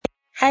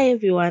Hi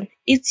everyone,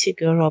 it's your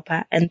girl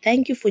Ropa, and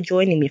thank you for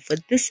joining me for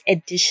this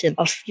edition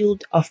of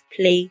Field of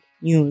Play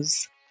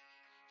News.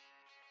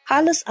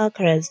 Carlos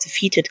Alcaraz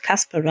defeated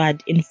Casper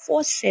Ruud in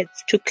 4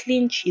 sets to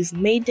clinch his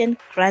maiden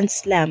Grand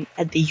Slam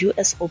at the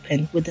US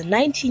Open, with the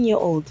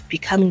 19-year-old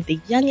becoming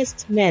the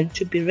youngest man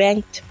to be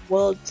ranked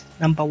world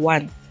number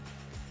 1.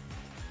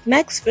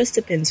 Max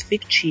Verstappen's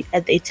victory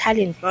at the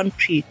Italian Grand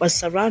Prix was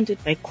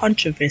surrounded by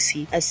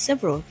controversy, as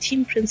several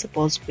team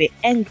principals were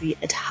angry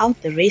at how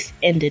the race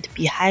ended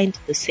behind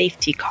the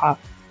safety car.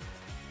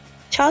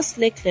 Charles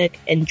Leclerc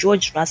and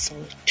George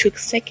Russell took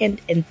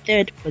second and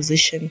third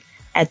position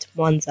at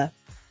Monza.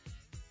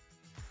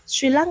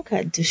 Sri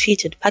Lanka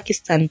defeated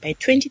Pakistan by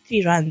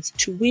 23 runs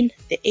to win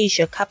the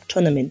Asia Cup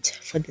tournament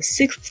for the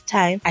 6th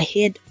time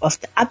ahead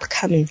of the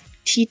upcoming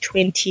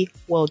T20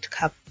 World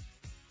Cup.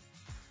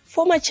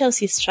 Former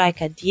Chelsea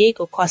striker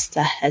Diego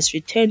Costa has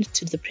returned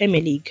to the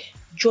Premier League,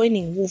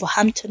 joining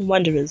Wolverhampton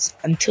Wanderers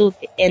until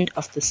the end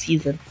of the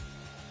season.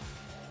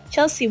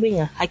 Chelsea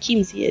winger Hakim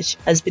Ziyech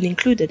has been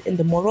included in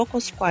the Morocco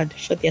squad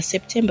for their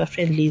September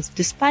friendlies,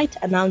 despite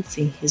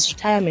announcing his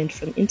retirement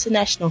from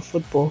international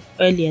football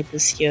earlier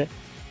this year.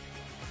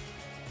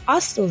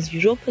 Arsenal's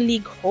Europa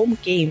League home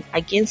game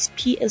against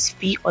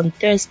PSV on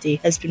Thursday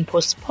has been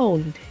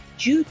postponed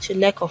due to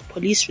lack of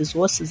police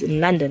resources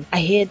in London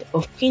ahead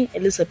of Queen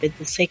Elizabeth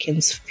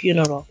II's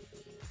funeral.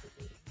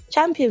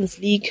 Champions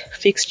League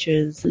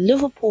fixtures: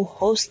 Liverpool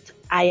host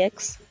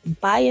Ajax,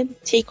 Bayern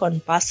take on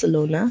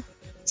Barcelona,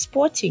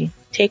 Sporting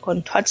take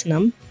on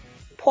Tottenham,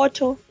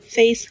 Porto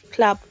face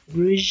Club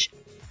Brugge,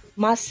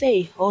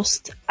 Marseille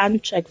host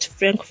Eintracht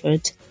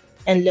Frankfurt,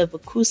 and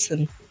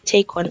Leverkusen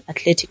take on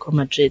Atletico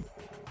Madrid.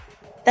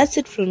 That's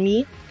it from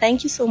me.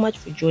 Thank you so much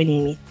for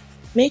joining me.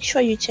 Make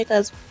sure you check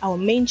out our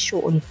main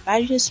show on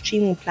various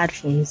streaming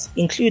platforms,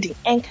 including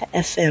Anchor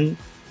FM,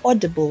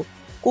 Audible,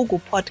 Google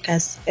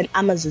Podcasts, and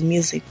Amazon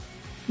Music.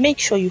 Make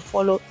sure you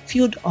follow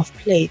Field of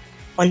Play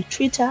on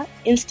Twitter,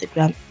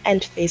 Instagram,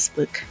 and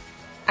Facebook.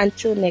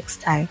 Until next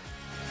time.